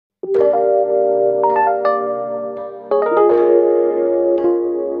This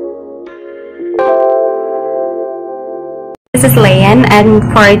is Layan, and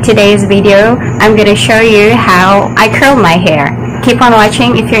for today's video, I'm gonna show you how I curl my hair. Keep on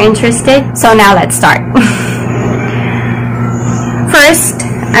watching if you're interested. So now let's start. First,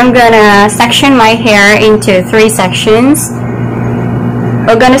 I'm gonna section my hair into 3 sections.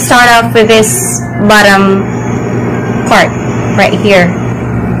 We're gonna start off with this bottom part right here.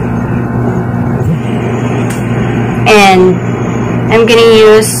 And I'm gonna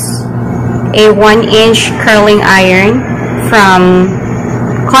use a 1-inch curling iron from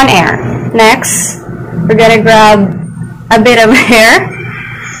Conair. Next, we're gonna grab a bit of hair,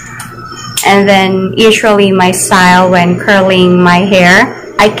 and then usually my style when curling my hair,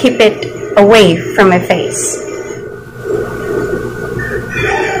 I keep it away from my face.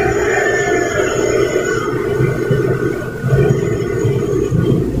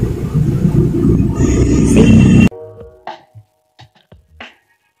 See?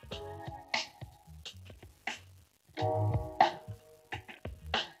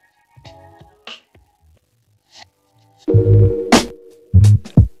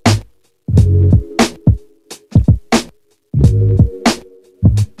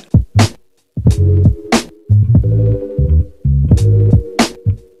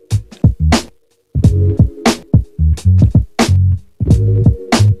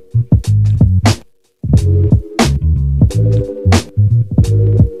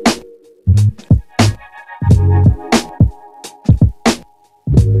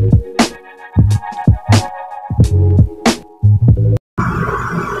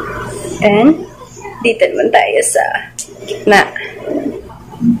 And dito naman tayo sa gitna.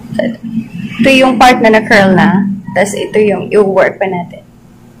 Ito yung part na na-curl na, tapos ito yung i-work pa natin.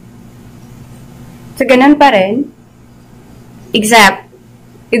 So, ganun pa rin. Except,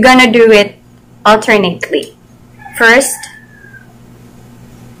 you're gonna do it alternately. First,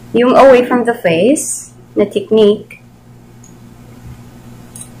 yung away from the face na technique.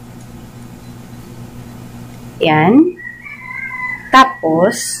 Yan.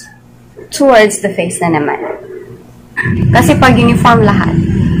 Tapos, towards the face na naman. Kasi pag uniform lahat,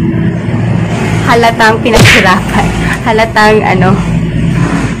 halatang pinaghirapan. Halatang,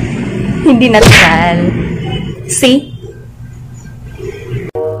 hindi natural. See?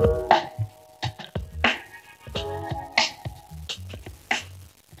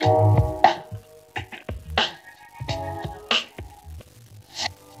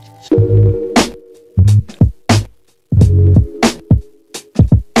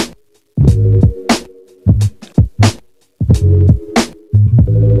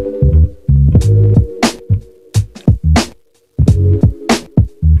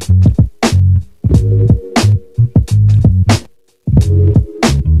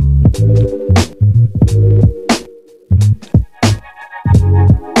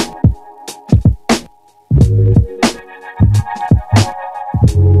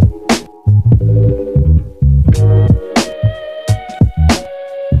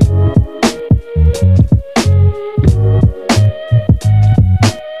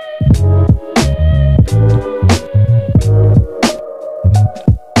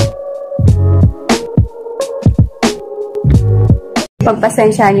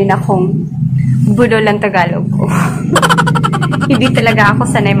 Pagpasensyahan nyo na kung budol ang Tagalog ko. Hindi talaga ako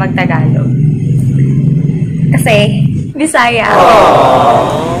sanay mag-Tagalog. Kasi, Bisaya ako.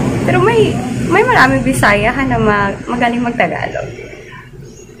 Pero may maraming Bisaya na magaling mag-Tagalog.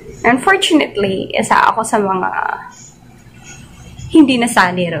 Unfortunately, isa ako sa mga hindi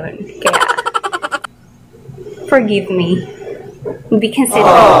nasali ron. Kaya, forgive me. Be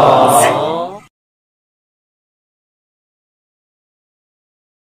considerate.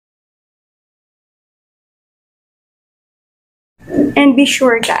 And be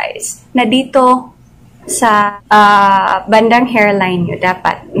sure guys, na dito sa bandang hairline nyo,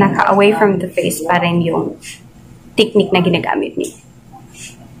 dapat naka-away from the face pa rin yung technique na ginagamit niyo.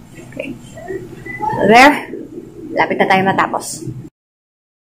 Okay. So there, lapit na tayo matapos.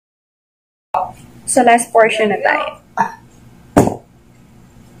 So last portion na tayo.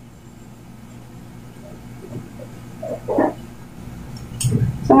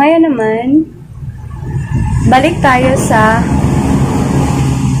 So ngayon naman, balik tayo sa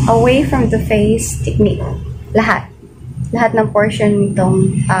away from the face technique. Lahat ng portion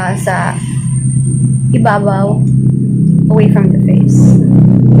nitong sa ibabaw, away from the face.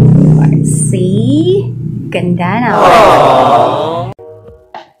 See? Ganda na. Aww.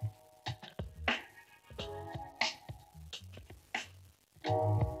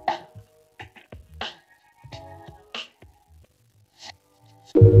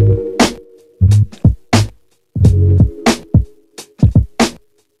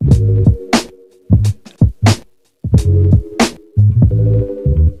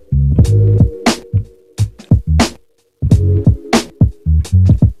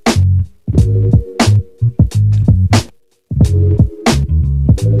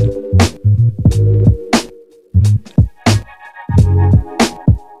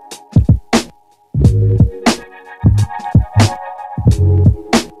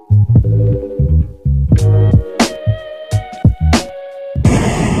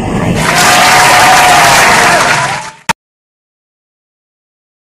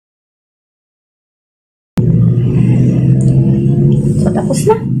 So, tapos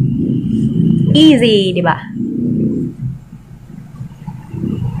na. Easy, di ba?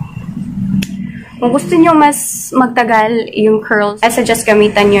 Kung gusto nyo mas magtagal yung curls, I suggest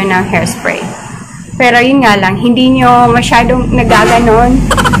gamitan nyo ng hairspray. Pero yun nga lang, hindi nyo masyadong nagaganon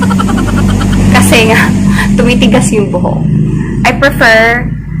kasi nga, tumitigas yung buhok. I prefer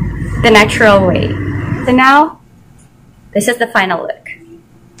the natural way. So now, this is the final look.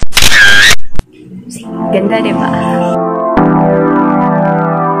 See, ganda, di ba?